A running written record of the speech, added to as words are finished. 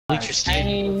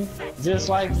chain, just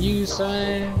like you,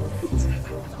 son.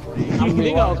 You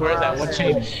think I was wearing that one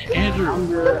chain? Andrew,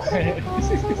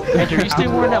 Andrew, you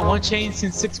still wearing that one chain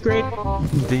since 6th grade?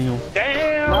 Damn.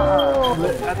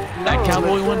 That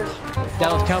cowboy one?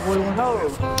 Dallas cowboy one? No,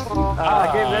 I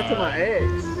gave that to my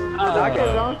ex. I gave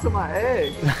it on to my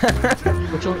ex.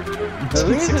 Which one? The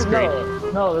reason,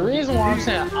 the reason why I'm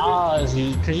saying is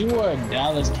because you wore a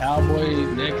Dallas Cowboy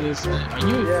necklace.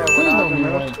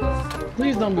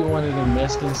 Please don't be one of them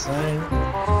Mexicans, son.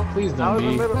 Please don't be. I was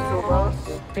in middle school, bro.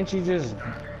 Can't you just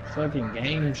fucking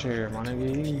game share, my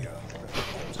nigga?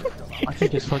 I can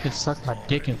just fucking suck my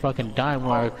dick and fucking die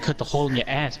when I cut the hole in your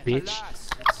ass, bitch.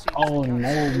 Oh no,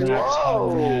 maps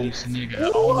having ass,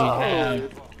 nigga. Only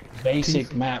have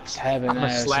basic maps having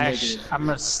ass, nigga. I'm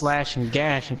gonna slash and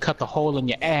gash and cut the hole in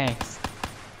your ass.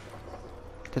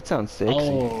 That sounds sexy.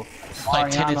 Oh, Play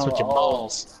tennis with your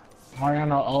balls.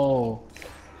 Mariano,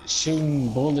 shooting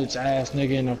bullets ass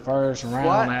nigga in the first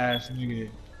round ass nigga.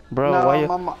 Bro, no, why you?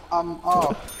 I'm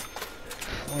off.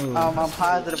 I'm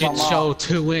positive Get I'm off. your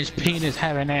 2-inch penis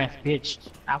having ass, bitch.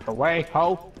 Out the way,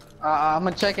 ho. I'm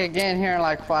gonna check again here in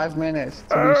like 5 minutes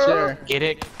to be sure. Get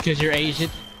it? Cause you're Asian.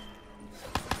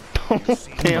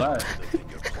 Damn.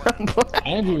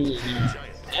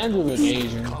 Andrew is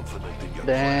Asian.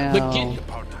 Damn. But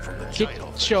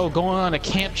get your going on a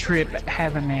camp trip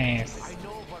having ass.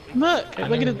 Look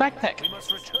at his backpack.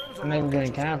 I'm never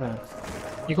going camping.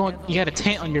 You got a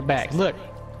tent on your back. Look.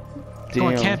 Damn.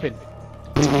 Going camping.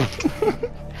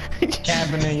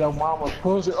 Camping in your mama's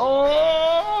pussy.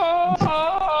 Oh!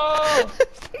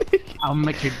 I'll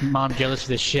make your mom jealous of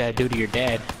the shit I do to your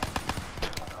dad.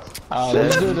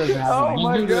 This dude doesn't have Oh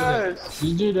my gosh.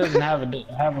 This dude doesn't have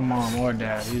a mom or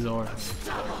dad. He's orphan.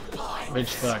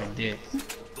 Bitch fucking dick.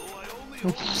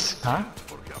 Huh?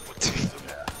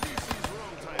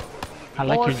 I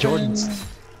like your Jordans.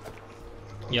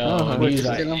 Yo,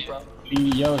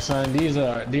 yo, son, these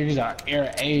are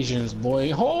Air Asians,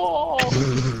 boy. Oh!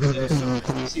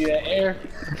 See that air?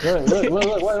 Look,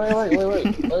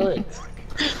 wait.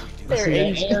 See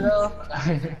that air though?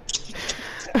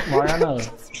 Mariano, look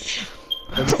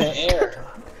at that air.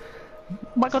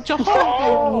 Michael Johnson.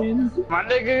 Oh, my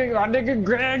nigga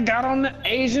Greg got on the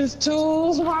Asians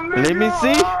tools, my nigga. Let me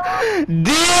see.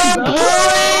 Damn, boy!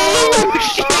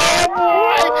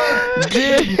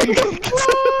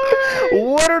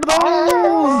 What are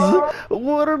those?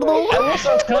 What are those? Hey, what's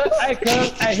up, cuz? Hey,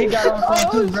 cuz. Hey, he got on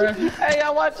something too, bro. Hey,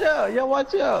 y'all watch out. Y'all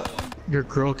watch out. Your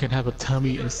girl can have a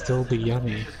tummy and still be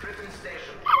yummy.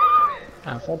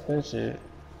 Ah, fuck that shit.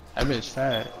 That bitch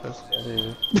fat. That's what it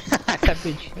is. That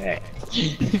bitch fat.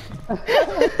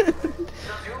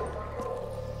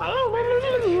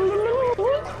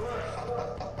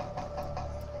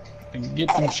 Get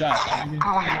them shots,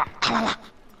 nigga.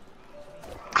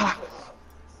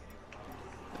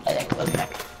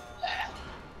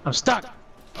 I'm stuck.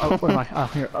 Oh, where am I? Oh,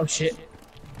 here. Oh shit.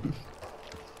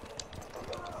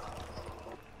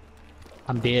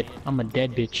 I'm dead. I'm a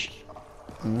dead bitch.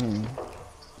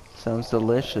 Sounds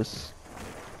delicious.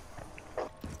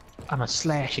 I'ma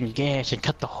slash and gash and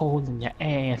cut the hole in your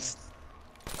ass.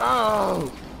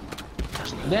 Oh!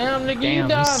 Damn, nigga, Damn, you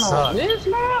died you on this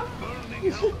map?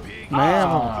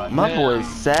 Man, my boy's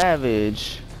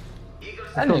savage.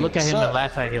 That Go nigga look at him suck. and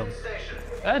laugh at him.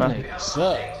 That nigga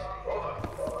suck.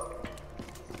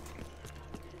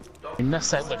 Your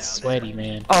nutsack looks sweaty,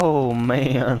 man. Oh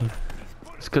man.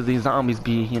 It's cause these zombies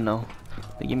be, you know,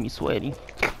 they get me sweaty.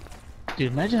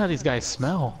 Dude, imagine how these guys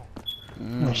smell.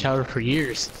 I showered for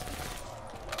years.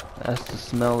 That's the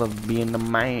smell of being a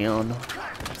man.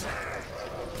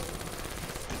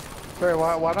 Bro,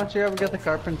 why don't you ever get the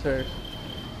carpenter?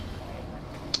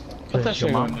 What that Your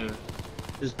shit mom. gonna do?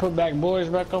 Just put back boards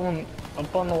back up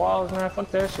on the walls, man.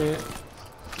 Fuck that shit.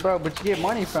 Bro, but you get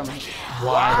money from it.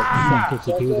 Why the fuck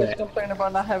So would you do you guys that? complain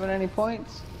about not having any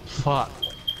points? Fuck.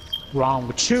 Wrong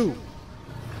with you.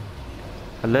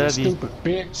 I love you. Stupid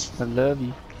bitch. I love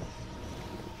you.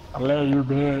 I love you,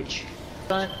 bitch.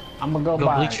 Son, I'm gonna go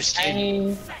buy bleach a your skin.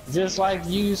 chain just like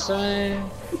you, son.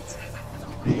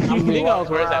 You think I was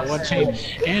wearing that one chain?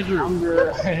 Andrew,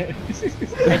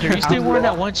 Andrew, you still wearing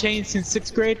that one chain since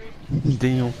 6th grade?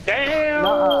 Damn.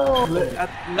 Damn!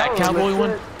 That cowboy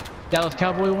one? Dallas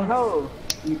cowboy one? No.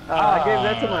 I gave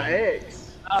that to my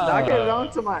ex. I gave it on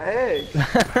to my ex.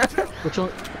 Which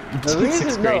one? The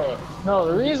reason,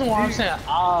 the reason why I'm saying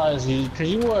is because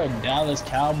you wore a Dallas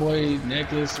Cowboy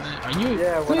necklace. Are you?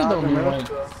 Yeah, when I was in middle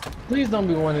school. Please don't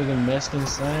be one of them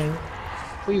Mexicans, son.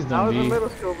 Please I don't was be. in middle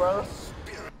school, bro.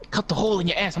 Cut the hole in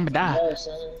your ass, I'm gonna die. Yeah,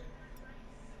 son.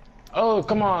 Oh,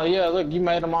 come on. Yeah, look, you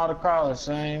made them all the crawlers,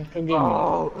 Shane. Come get me.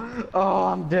 Oh,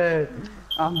 I'm dead.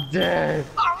 I'm dead.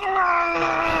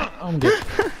 I'm dead.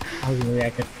 I was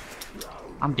reacting.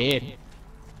 I'm dead.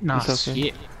 Nah, It's okay.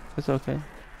 shit. It's okay.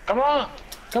 Come on.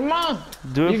 Come on.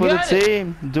 Do it You for the got it.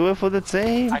 team. Do it for the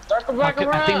team. I circle back I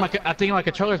around. think my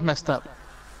controller's messed up.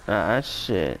 Ah,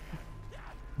 shit.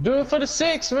 Do it for the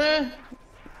 6, man.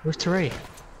 Where's Teray?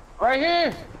 Right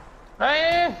here. Right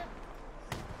here.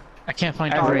 I can't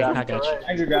find Andrew Teray. got I got you.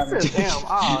 Andrew got me. Damn.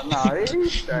 Oh no,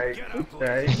 he's straight. He's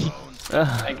straight.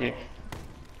 Thank you.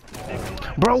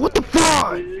 Bro, what the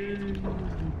fuck?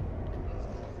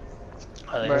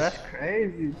 Oh, Bro, that's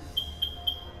crazy.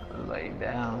 Lay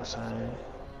down, son.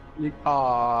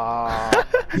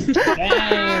 Aww.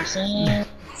 Damn, son.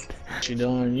 What you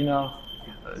doing, you know?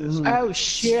 Oh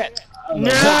shit! I'm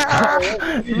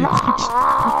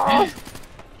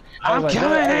I'm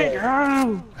coming,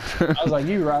 Andrew! I was like,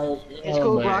 you right. It's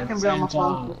cool, bro. I can be on my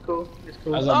phone. It's cool. It's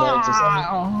cool. I was like, but at the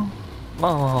same,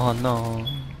 Oh no.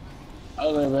 I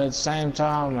was like, but at the same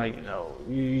time, like, you know,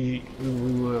 we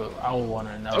will. I would want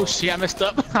to know. Oh shit! I messed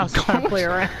up. I was trying to play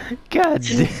around. God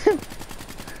damn.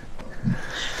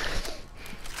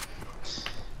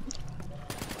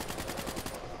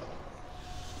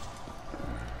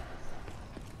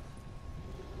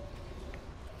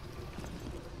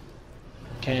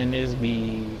 Can this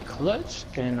be clutch?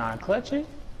 Can I clutch it?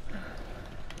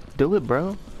 Do it,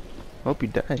 bro. Hope you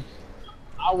die.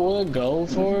 I would go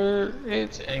for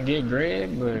it and get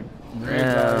Greg, but Greg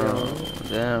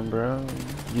Damn, bro.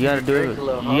 You gotta do it.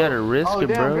 Greg, You gotta risk it,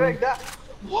 damn, bro. Greg,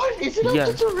 what? Is it up Yeah.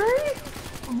 to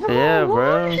Teray? Yeah,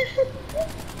 bro.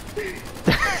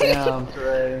 Damn,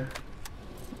 Teray.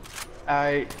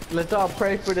 Alright, let's all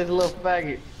pray for this little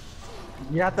faggot.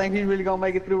 Y'all think he's really gonna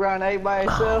make it through round 8 by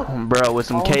himself? Bro, with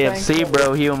some I don't think KFC, so.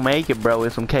 bro, he'll make it, bro,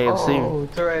 with some KFC. Oh,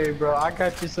 Teray, bro, I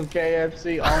got you some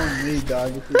KFC on me,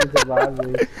 dog. If you can survive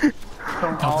this.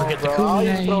 Come on, forget the bro. I'll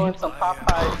Kool-Aid. throw in some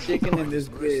Popeye chicken in this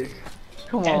bitch.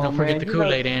 Come And on, don't forget man. the You know-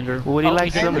 Kool-Aid, Andrew. Would he Oh,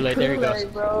 like the some- Kool-Aid? There he goes.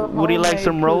 Kool-Aid, bro. Would he like Homemade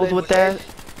some rolls Kool-Aid with that?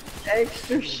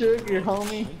 Extra sugar,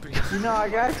 homie. You know I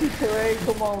got you, Teray.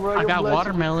 Come on, bro. I Your got blood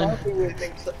watermelon. should be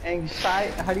pumping with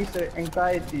anxiety. How do you say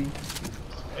anxiety?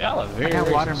 Y'all are very I got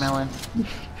racist. watermelon.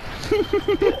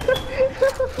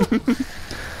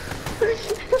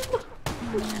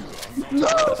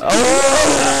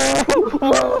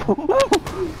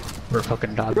 We're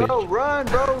fucking dog bitch. Bro, run,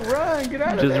 bro, run. Get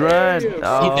out of Just the run. area.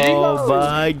 Oh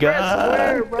my Press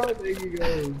square, god. bro. There you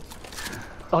go.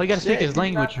 All you gotta speak is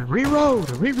language. Reroad,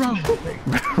 reroad,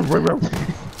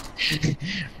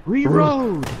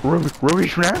 reroad. Ruby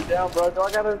snap? Down, bro. Do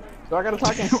I gotta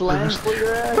talk in slang for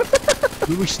your ass?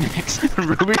 Ruby snacks.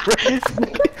 Ruby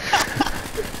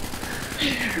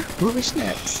Ruby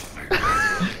snacks.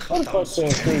 What the fuck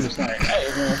says Steve like, hey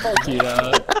man, fuck you,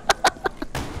 dog.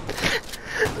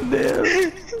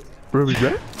 Damn. Ruby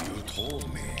snap?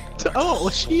 Oh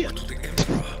shit.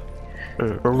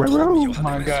 Come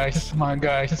on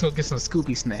guys, let's go get some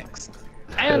Scooby snacks.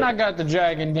 And I got the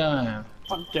dragon gun.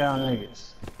 Fuck y'all niggas.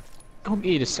 Go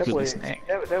eat a Scooby snack.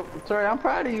 Sorry, I'm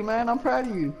proud of you, man. I'm proud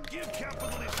of you.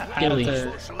 Gilly.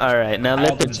 All right, now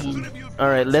let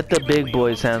the big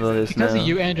boys handle this Because now. of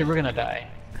you, Andrew, we're gonna die.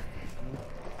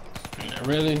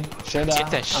 Really? Should I?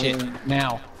 Get that shit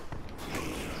now.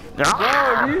 Bro,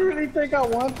 do you really think I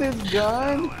want this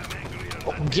gun?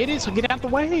 Get it, so get out the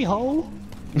way, ho.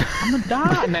 I'm gonna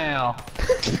die now.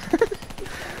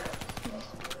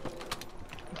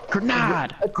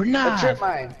 Grenade! A Grenade! trip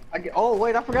mine. Oh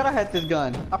wait, I forgot I had this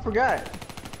gun. I forgot.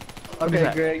 Okay,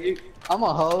 that? Greg, I'm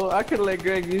a hoe. I could've let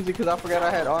Greg use it because I forgot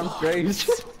I had armed graves.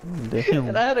 Damn.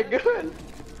 And I had a gun.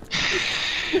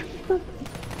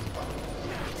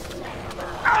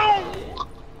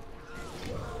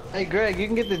 Hey Greg, you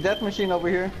can get the death machine over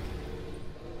here.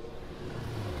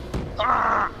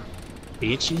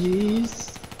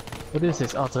 Bitches! What is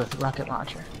this? Oh, it's a rocket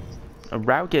launcher. A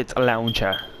rocket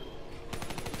launcher.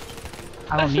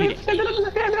 I don't need it.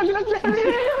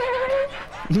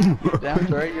 Damn,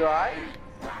 Greg, you alright?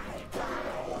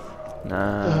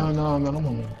 Nah. No,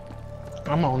 man,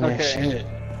 I'm on that Okay. shit.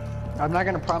 I'm not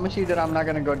gonna promise you that I'm not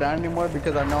gonna go down anymore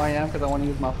because I know I am because I want to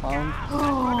use my phone.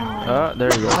 Oh, there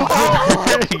you go.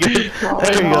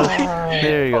 There you go.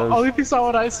 There you go. Oh, if you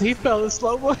saw what he fell in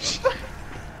slow motion.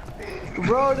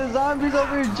 Bro, the zombies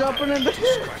over here jumping in the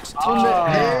air,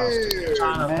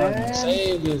 Trying to fucking man.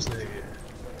 save this nigga.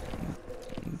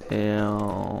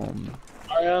 Damn.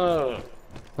 Ariana,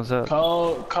 What's up?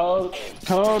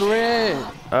 code red.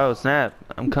 Oh, snap.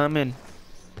 I'm coming.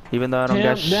 Even though I don't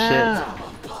got shit.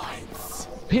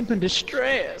 Pimp in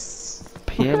distress.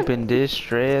 Pimp in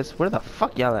distress. Where the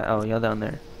fuck y'all at? Oh, y'all down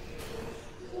there.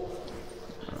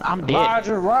 I'm dead.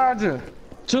 Roger.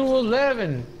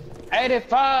 211,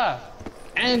 85,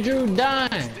 Andrew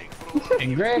dying,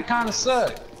 and Greg kinda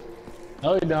suck.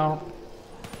 No, you don't.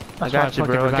 I got you,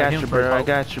 bro. I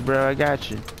got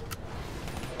you.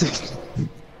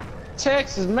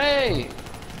 Texas made.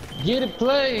 Get it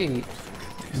played.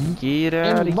 Get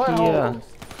out of here.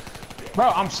 Bro,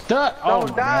 I'm stuck.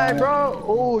 Don't die, bro.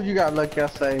 Oh, you got lucky I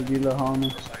saved you, little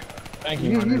homie. Thank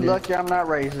you. You lucky I'm not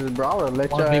racist, bro. I would've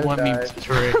let you die.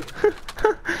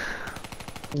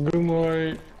 Good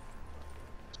night.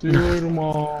 See you later,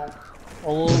 Mom. I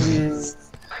love you.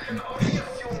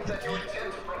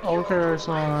 Okay,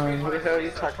 son. Who the hell are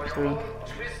you talking to?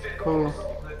 Cool.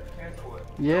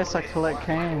 Yes, I collect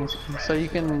cans, so you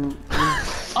can.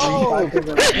 Oh, and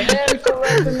collecting that.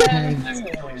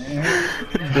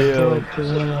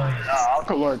 I'll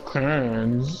collect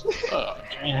cans.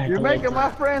 You're making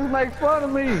my friends make fun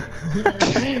of me.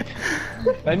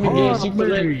 Let me guess, you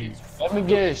collect. Let me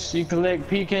guess, you collect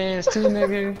pecans too,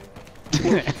 nigga.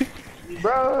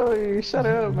 Bro, you shut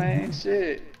up, man.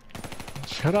 Shit.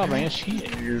 Shut up, man. Shit.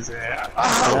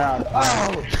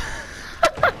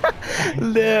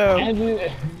 No.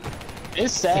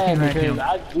 It's sad because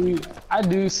I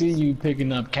do see you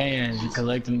picking up cans and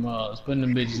collecting them all, putting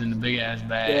them bitches in the big ass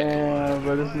bag. Yeah,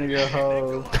 but this nigga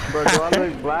hoe. Bro, do I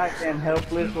look black and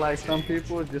helpless like some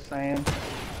people? Just saying.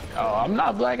 Oh, I'm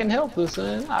not black and helpless,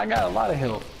 son. I got a lot of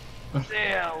help.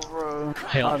 Damn, bro.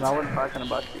 Help. Oh, no, I wasn't talking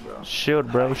about you, bro.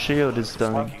 Shield, bro. Shield is I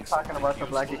done. was talking about the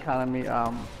black economy.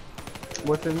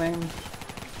 What's his name?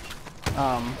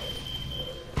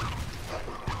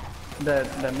 That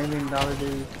 $1 million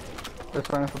dude that's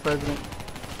running for president.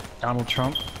 Donald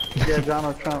Trump. Yeah,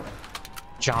 Donald Trump.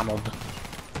 Donald.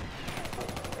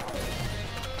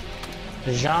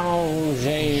 Donald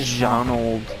J.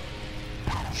 Donald.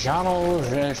 Donald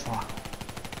J.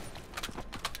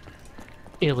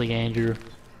 Illy Andrew.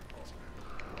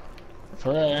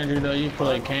 For real, Andrew, though, you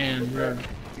collect cans, bro.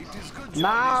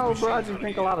 No, bro, I just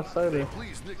drink a lot of soda.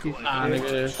 Nah,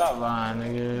 nigga, stop lying,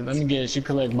 nigga. Let me guess, you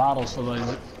collect bottles for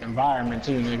the environment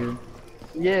too, nigga.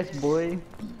 Yes, boy.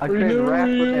 I couldn't rap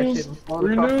with that shit and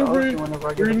float across the ocean whenever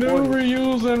I get renew, deported.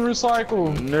 reuse, and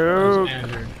recycle. No.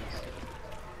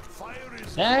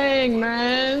 Dang,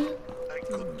 man.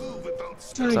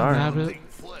 Sorry.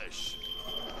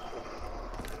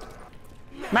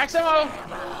 Maximo!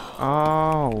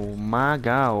 Oh my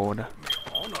god.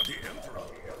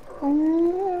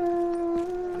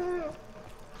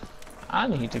 I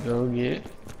need to go get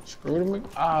screw them.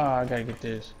 Ah, I gotta get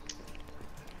this.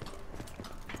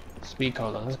 Speed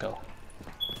cola, let's go.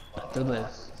 Let's do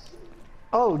this.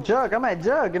 Oh, Jug, I'm at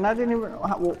Jug and I didn't even.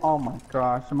 Oh my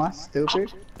gosh, am I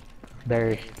stupid?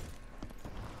 Barry.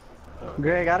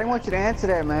 Greg, I didn't want you to answer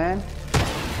that, man.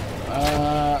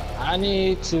 I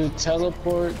need to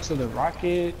teleport to the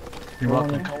rocket. You're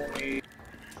welcome.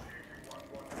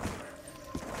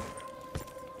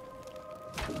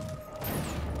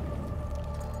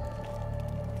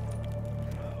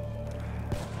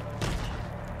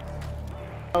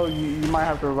 Oh, you might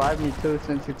have to revive me too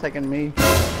since you're taking me.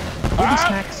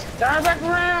 Snacks. Turn back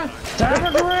around! Turn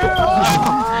back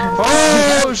around!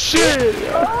 Oh shit!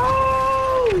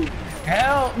 Oh!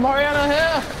 Help! Mariana,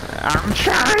 help! I'm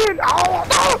trying! Oh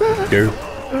no!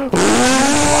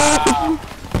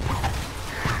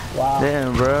 Wow.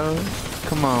 Damn, bro.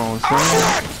 Come on,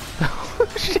 son.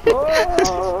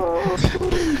 Oh!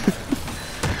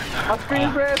 My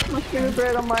screen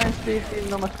bread, on my speed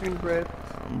feeding on my screen bread.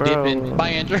 Bro. Dipping. Bye,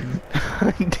 Andrew.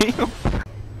 Damn.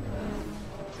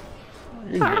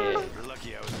 You're dead.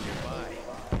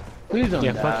 Please don't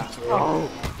Yeah, die. fuck. Oh!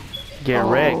 Get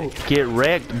wrecked. Get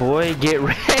wrecked, boy. Get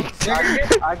wrecked.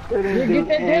 I couldn't do Get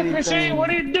that death anything. machine, what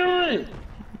are you doing?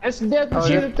 That's the death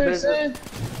machine that they're saying.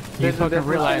 You fucking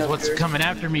realize what's coming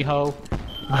after me, ho.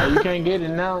 Oh, you can't get it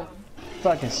now?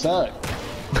 Fucking suck.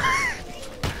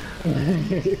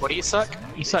 What do you suck?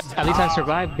 You suck. At least I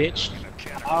survived, bitch.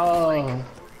 Oh.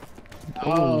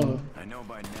 Oh. I know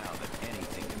by now that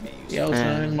anything can be used. Yo,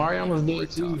 son, Mario almost did it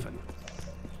too.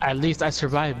 At least I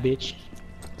survived, bitch.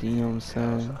 Damn,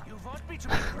 son.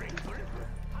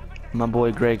 My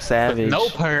boy Greg Savage. With no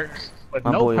perks. With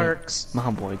My no boy- perks. My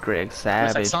boy Greg Just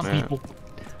Savage, like some man. people.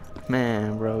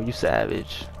 Man, bro, you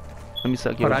savage. Let me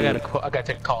suck your But I dick. gotta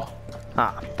take a call.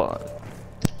 Ah, fuck.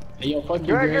 Hey, yo, fuck you,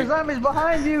 Greg, there's Greg. zombies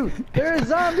behind you! There's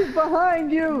zombies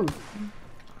behind you!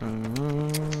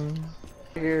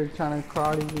 Here trying to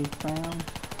karate you, fam.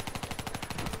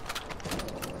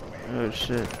 Oh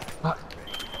shit.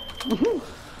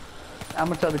 I'm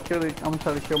gonna try to kill it. I'm gonna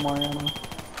try to kill Mariano.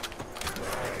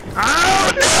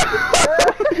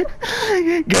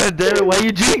 God damn it, why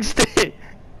you jinxed it?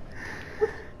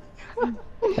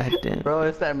 God damn. Bro,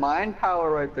 it's that mind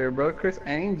power right there, bro. Chris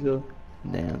Angel.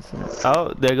 Damn, son.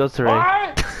 Oh, there goes Teray.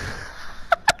 What?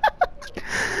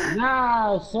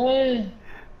 Nah, son.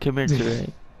 Come here,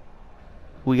 Teray.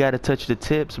 We gotta touch the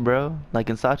tips, bro. Like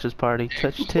in Sasha's party.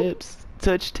 Touch tips.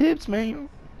 Touch tips, man.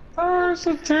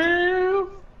 Versatile.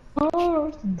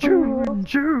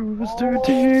 Juice the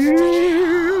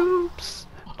tips.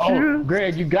 Oh,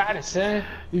 Greg, you got it, son.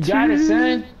 You got it,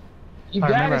 son. You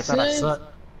got it, son.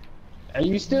 And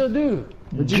you still do.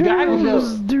 But you got it, though.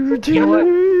 You know what?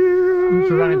 I'm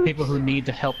surrounding people who need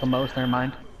the help the most. Never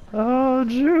mind. Oh,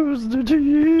 juice the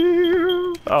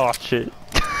tips. Oh, shit.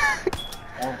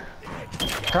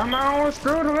 Come on,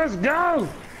 Scooter, let's go.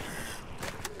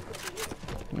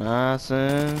 Nah,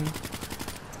 son.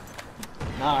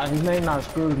 Nah, his name not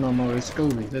Scooter no more. It's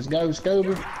Scooby. Let's go,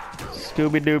 Scooby.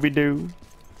 Scooby Dooby Doo.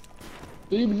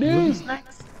 Scooby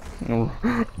Doo.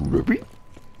 Ruby?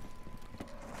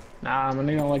 Nah, man,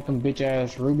 they don't like them bitch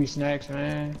ass Ruby snacks,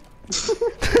 man.